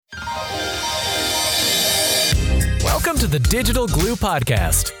Welcome to the Digital Glue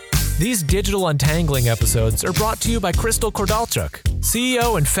Podcast. These digital untangling episodes are brought to you by Crystal Kordalchuk,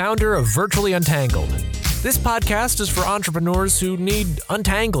 CEO and founder of Virtually Untangled. This podcast is for entrepreneurs who need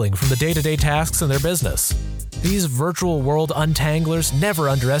untangling from the day-to-day tasks in their business. These virtual world untanglers never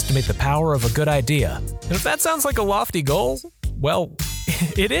underestimate the power of a good idea. And if that sounds like a lofty goal, well,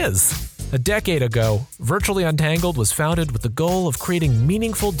 it is. A decade ago, Virtually Untangled was founded with the goal of creating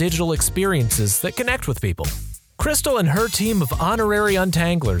meaningful digital experiences that connect with people. Crystal and her team of honorary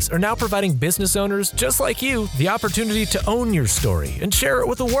untanglers are now providing business owners just like you the opportunity to own your story and share it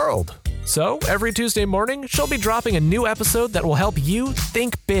with the world. So, every Tuesday morning, she'll be dropping a new episode that will help you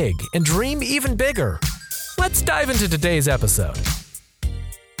think big and dream even bigger. Let's dive into today's episode.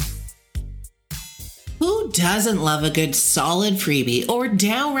 Who doesn't love a good solid freebie or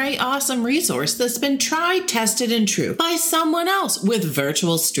downright awesome resource that's been tried, tested, and true by someone else with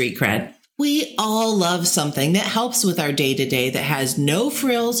virtual street cred? We all love something that helps with our day-to-day that has no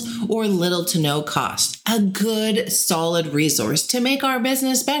frills or little to no cost. A good, solid resource to make our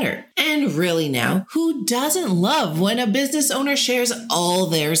business better. And really now, who doesn't love when a business owner shares all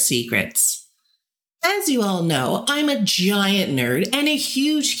their secrets? As you all know, I'm a giant nerd and a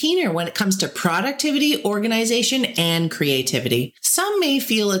huge keener when it comes to productivity, organization, and creativity. Some may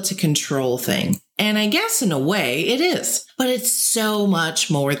feel it's a control thing, and I guess in a way it is, but it's so much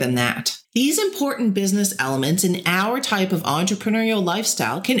more than that. These important business elements in our type of entrepreneurial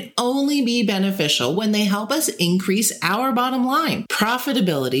lifestyle can only be beneficial when they help us increase our bottom line,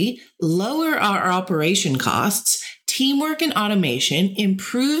 profitability, lower our operation costs, teamwork and automation,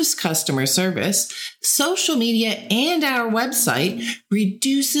 improves customer service, social media, and our website,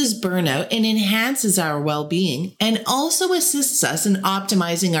 reduces burnout and enhances our well-being, and also assists us in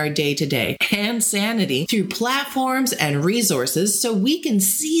optimizing our day-to-day and sanity through platforms and resources so we can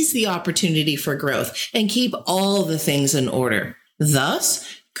seize the opportunity for growth and keep all the things in order,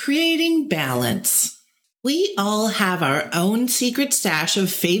 thus creating balance. We all have our own secret stash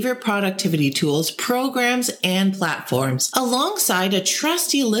of favorite productivity tools, programs, and platforms, alongside a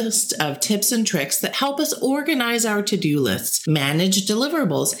trusty list of tips and tricks that help us organize our to-do lists, manage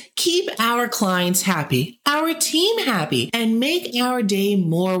deliverables, keep our clients happy, our team happy, and make our day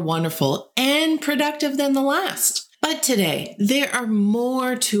more wonderful and productive than the last. But today, there are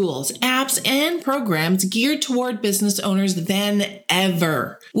more tools, apps, and programs geared toward business owners than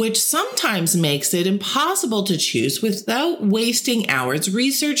ever, which sometimes makes it impossible to choose without wasting hours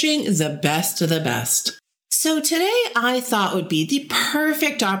researching the best of the best. So today I thought would be the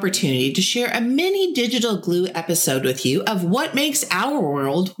perfect opportunity to share a mini Digital Glue episode with you of what makes our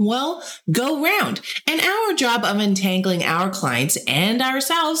world, well, go round, and our job of untangling our clients and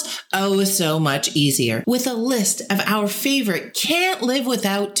ourselves oh so much easier, with a list of our favorite can't live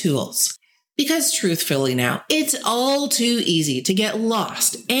without tools. Because truthfully now, it's all too easy to get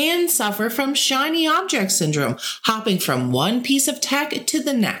lost and suffer from shiny object syndrome, hopping from one piece of tech to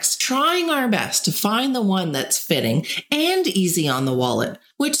the next, trying our best to find the one that's fitting and easy on the wallet,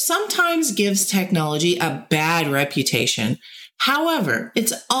 which sometimes gives technology a bad reputation. However,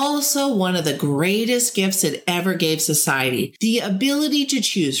 it's also one of the greatest gifts it ever gave society, the ability to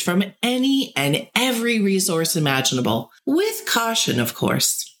choose from any and every resource imaginable, with caution, of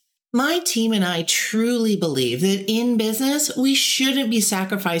course. My team and I truly believe that in business, we shouldn't be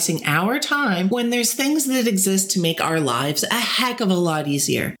sacrificing our time when there's things that exist to make our lives a heck of a lot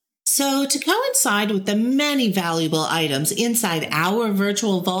easier. So to coincide with the many valuable items inside our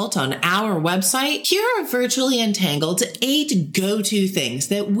virtual vault on our website, here are Virtually Untangled's 8 go-to things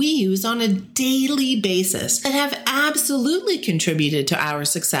that we use on a daily basis that have absolutely contributed to our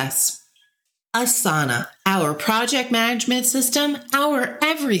success. Asana, our project management system, our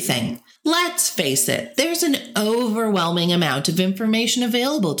everything. Let's face it, there's an overwhelming amount of information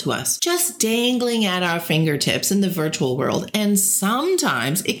available to us, just dangling at our fingertips in the virtual world, and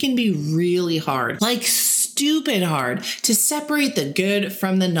sometimes it can be really hard, like stupid hard, to separate the good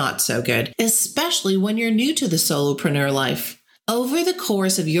from the not so good, especially when you're new to the solopreneur life. Over the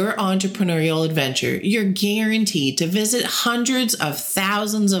course of your entrepreneurial adventure, you're guaranteed to visit hundreds of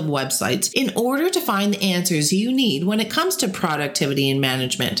thousands of websites in order to find the answers you need when it comes to productivity and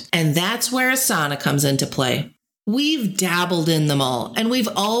management. And that's where Asana comes into play. We've dabbled in them all, and we've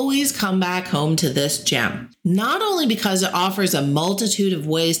always come back home to this gem. Not only because it offers a multitude of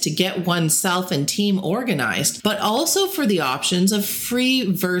ways to get oneself and team organized, but also for the options of free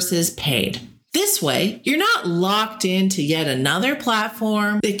versus paid. This way, you're not locked into yet another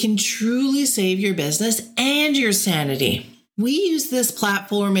platform that can truly save your business and your sanity. We use this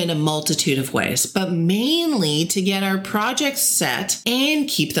platform in a multitude of ways, but mainly to get our projects set and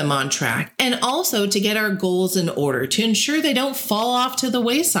keep them on track, and also to get our goals in order to ensure they don't fall off to the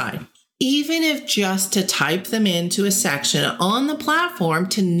wayside, even if just to type them into a section on the platform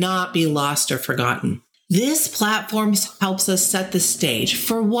to not be lost or forgotten. This platform helps us set the stage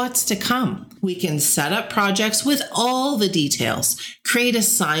for what's to come. We can set up projects with all the details, create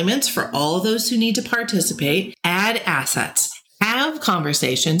assignments for all those who need to participate, add assets, have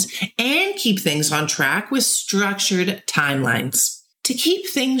conversations, and keep things on track with structured timelines. To keep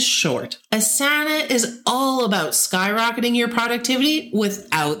things short, Asana is all about skyrocketing your productivity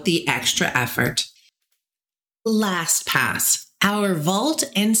without the extra effort. LastPass, our vault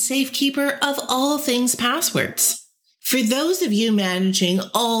and safekeeper of all things passwords. For those of you managing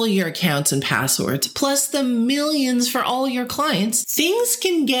all your accounts and passwords, plus the millions for all your clients, things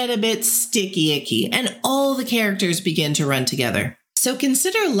can get a bit sticky icky and all the characters begin to run together. So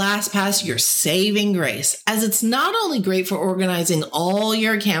consider LastPass your saving grace, as it's not only great for organizing all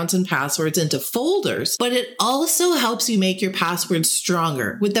your accounts and passwords into folders, but it also helps you make your passwords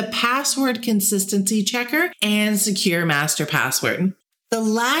stronger with the password consistency checker and secure master password. The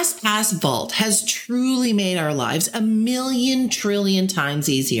LastPass Vault has truly made our lives 1,000,000 trillion times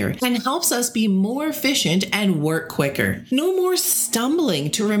easier and helps us be more efficient and work quicker. No more stumbling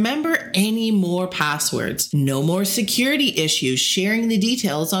to remember any more passwords. No more security issues sharing the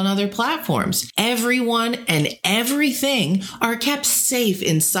details on other platforms. Everyone and everything are kept safe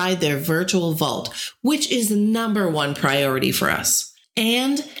inside their virtual vault, which is the number one priority for us.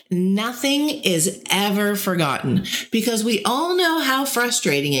 And nothing is ever forgotten, because we all know how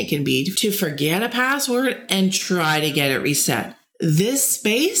frustrating it can be to forget a password and try to get it reset. This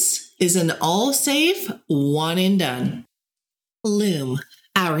space is an all safe, one and done. Loom,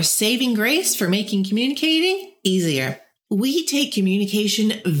 our saving grace for making communicating easier. We take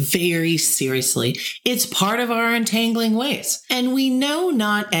communication very seriously. It's part of our untangling ways, and we know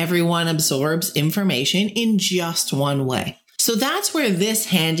not everyone absorbs information in just one way. So that's where this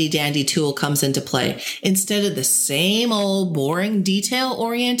handy dandy tool comes into play. Instead of the same old boring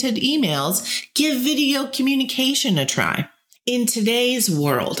detail-oriented emails, give video communication a try. In today's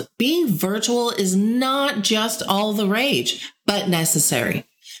world, being virtual is not just all the rage, but necessary.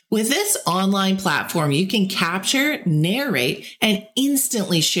 With this online platform, you can capture, narrate, and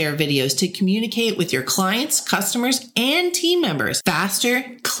instantly share videos to communicate with your clients, customers, and team members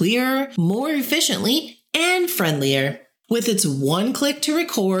faster, clearer, more efficiently, and friendlier. With its one click to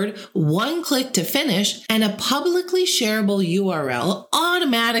record, one click to finish, and a publicly shareable URL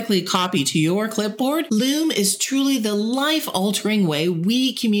automatically copied to your clipboard, Loom is truly the life-altering way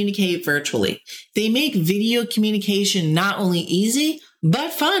we communicate virtually. They make video communication not only easy,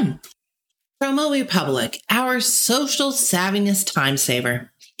 but fun. Promo Republic, our social savviness time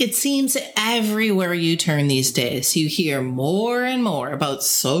saver. It seems everywhere you turn these days, you hear more and more about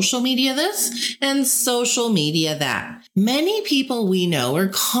social media this and social media that. Many people we know are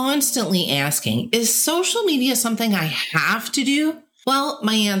constantly asking, is social media something I have to do? Well,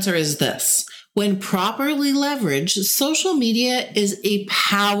 my answer is this. When properly leveraged, social media is a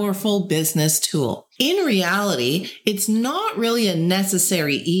powerful business tool. In reality, it's not really a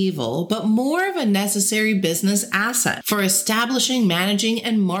necessary evil, but more of a necessary business asset for establishing, managing,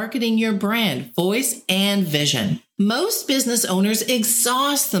 and marketing your brand, voice, and vision. Most business owners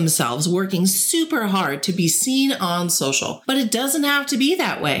exhaust themselves working super hard to be seen on social, but it doesn't have to be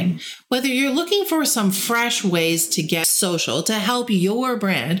that way. Whether you're looking for some fresh ways to get social to help your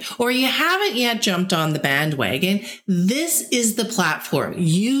brand, or you haven't yet jumped on the bandwagon, this is the platform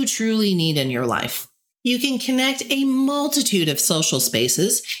you truly need in your life. You can connect a multitude of social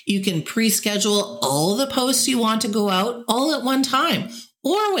spaces. You can pre-schedule all the posts you want to go out all at one time,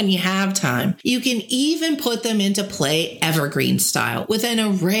 or when you have time. You can even put them into play evergreen style with an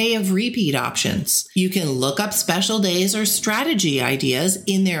array of repeat options. You can look up special days or strategy ideas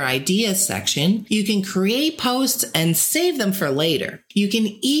in their ideas section. You can create posts and save them for later. You can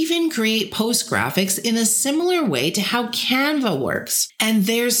even create post graphics in a similar way to how Canva works. And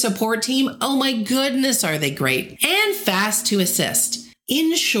their support team, oh my goodness, are they great and fast to assist.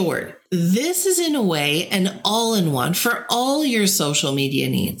 In short, this is in a way an all-in-one for all your social media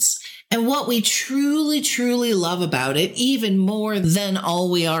needs. And what we truly, truly love about it, even more than all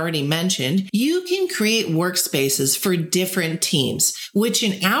we already mentioned, you can create workspaces for different teams, which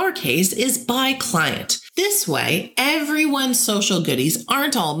in our case is by client. This way, everyone's social goodies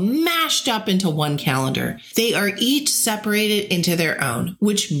aren't all mashed up into one calendar. They are each separated into their own,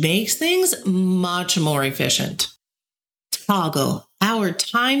 which makes things much more efficient. Toggle, our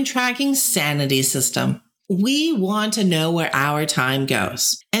time tracking sanity system. We want to know where our time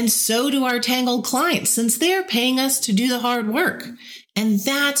goes. And so do our Tangled clients, since they're paying us to do the hard work. And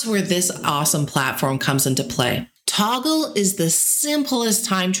that's where this awesome platform comes into play. Toggle is the simplest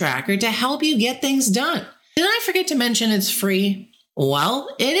time tracker to help you get things done. Did I forget to mention it's free?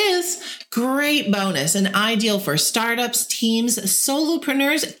 Well, it is. Great bonus and ideal for startups, teams,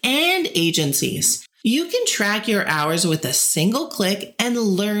 solopreneurs, and agencies. You can track your hours with a single click and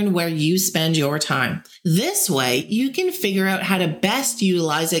learn where you spend your time. This way, you can figure out how to best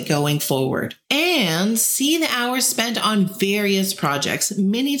utilize it going forward and see the hours spent on various projects,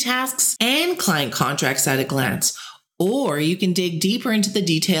 mini tasks, and client contracts at a glance. Or you can dig deeper into the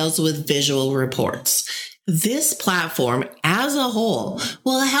details with visual reports. This platform as a whole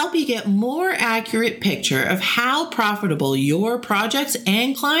will help you get more accurate picture of how profitable your projects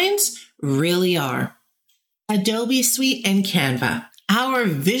and clients really are. Adobe Suite and Canva, our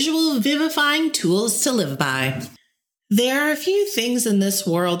visual vivifying tools to live by. There are a few things in this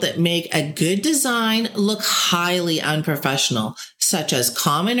world that make a good design look highly unprofessional, such as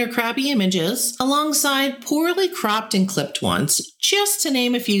common or crappy images, alongside poorly cropped and clipped ones, just to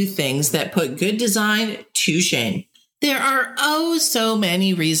name a few things that put good design to shame. There are so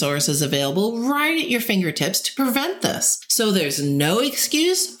many resources available right at your fingertips to prevent this, so there's no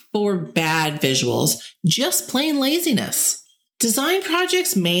excuse for bad visuals, just plain laziness. Design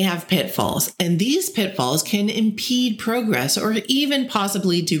projects may have pitfalls, and these pitfalls can impede progress or even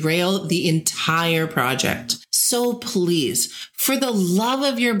possibly derail the entire project. So please, for the love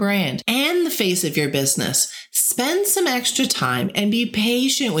of your brand and the face of your business, spend some extra time and be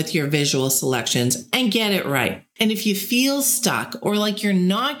patient with your visual selections and get it right. And if you feel stuck or like you're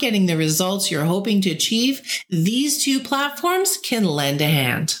not getting the results you're hoping to achieve, these two platforms can lend a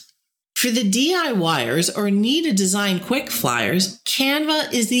hand. For the DIYers or need to design quick flyers,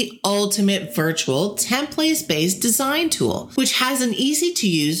 Canva is the ultimate virtual templates-based design tool, which has an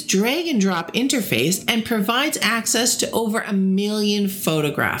easy-to-use drag and drop interface and provides access to over 1 million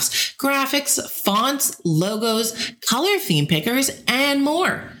photographs, graphics, fonts, logos, color theme pickers, and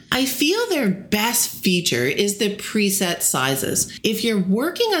more. I feel their best feature is the preset sizes. If you're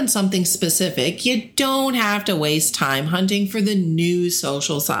working on something specific, you don't have to waste time hunting for the new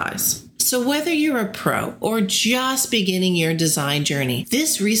social size. So whether you're a pro or just beginning your design journey,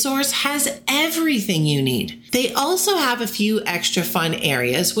 this resource has everything you need. They also have a few extra fun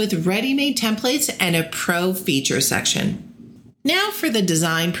areas with ready-made templates and a pro feature section. Now for the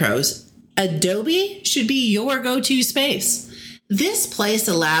design pros, Adobe should be your go-to space. This place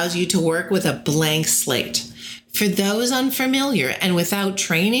allows you to work with a blank slate. For those unfamiliar and without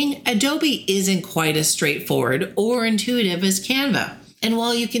training, Adobe isn't quite as straightforward or intuitive as Canva. And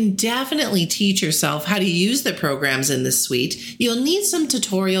while you can definitely teach yourself how to use the programs in this suite, you'll need some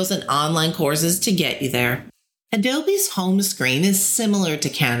tutorials and online courses to get you there. Adobe's home screen is similar to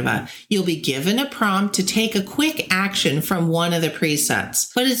Canva. You'll be given a prompt to take a quick action from one of the presets,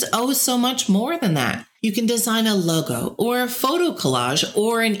 but it's so much more than that. You can design a logo or a photo collage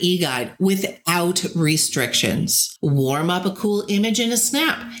or an e-guide without restrictions. Warm up a cool image in a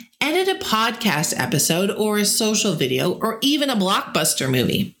snap. Edit a podcast episode or a social video or even a blockbuster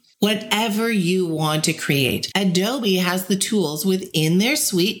movie. Whatever you want to create, Adobe has the tools within their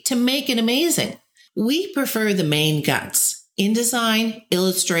suite to make it amazing. We prefer the main guts: InDesign,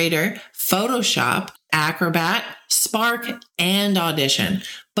 Illustrator, Photoshop, Acrobat, Spark, and Audition.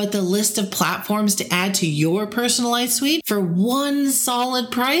 But the list of platforms to add to your personalized suite for one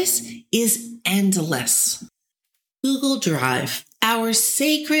solid price is endless. Google Drive, our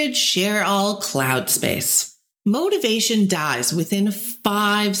sacred share-all cloud space. Motivation dies within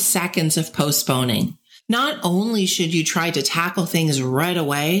 5 seconds of postponing. Not only should you try to tackle things right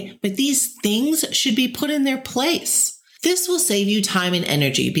away, but these things should be put in their place. This will save you time and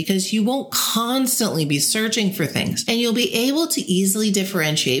energy because you won't constantly be searching for things, and you'll be able to easily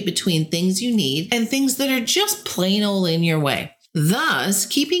differentiate between things you need and things that are just plain old in your way, thus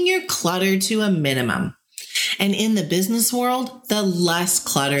keeping your clutter to a minimum. And in the business world, the less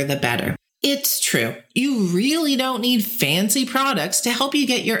clutter, the better. It's true. You really don't need fancy products to help you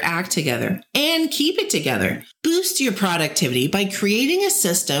get your act together and keep it together. Boost your productivity by creating a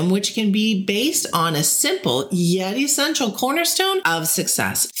system which can be based on a simple yet essential cornerstone of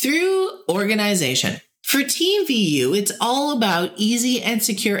success through organization. For Team VU, it's all about easy and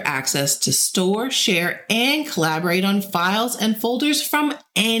secure access to store, share, and collaborate on files and folders from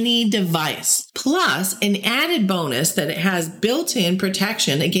any device. Plus, an added bonus that it has built-in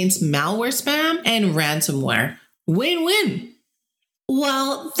protection against malware spam and ransomware. Win-win!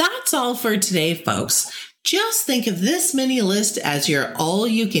 Well, that's all for today, folks. Just think of this mini list as your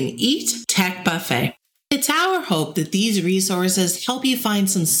all-you-can-eat tech buffet. It's our hope that these resources help you find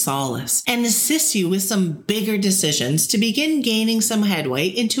some solace and assist you with some bigger decisions to begin gaining some headway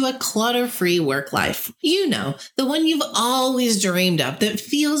into a clutter-free work life. You know, the one you've always dreamed of that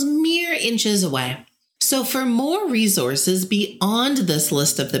feels mere inches away. So for more resources beyond this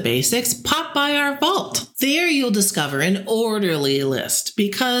list of the basics, pop by our vault. There you'll discover an orderly list,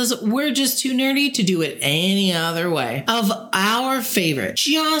 because we're just too nerdy to do it any other way, of our favorite,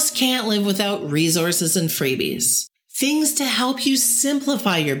 just can't live without resources and freebies. Things to help you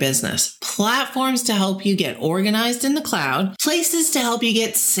simplify your business, platforms to help you get organized in the cloud, places to help you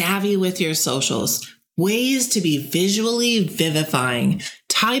get savvy with your socials, ways to be visually vivifying,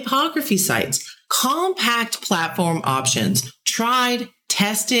 typography sites, compact platform options, tried,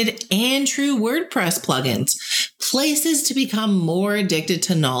 tested, and true WordPress plugins, places to become more addicted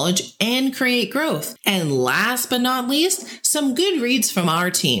to knowledge and create growth, and last but not least, some good reads from our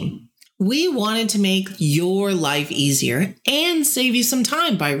team. We wanted to make your life easier and save you some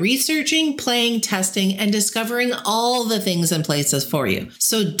time by researching, playing, testing, and discovering all the things and places for you.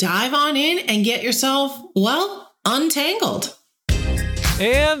 So dive on in and get yourself, well, untangled.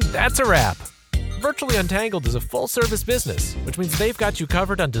 And that's a wrap. Virtually Untangled is a full-service business, which means they've got you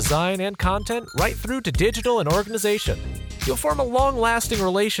covered on design and content right through to digital and organization. You'll form a long-lasting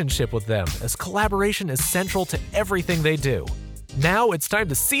relationship with them, as collaboration is central to everything they do. Now it's time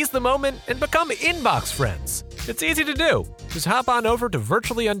to seize the moment and become inbox friends. It's easy to do. Just hop on over to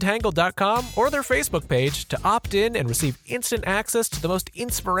virtuallyuntangled.com or their Facebook page to opt in and receive instant access to the most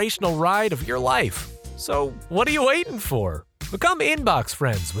inspirational ride of your life. So what are you waiting for? Become inbox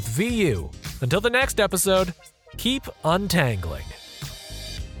friends with VU. Until the next episode, keep untangling.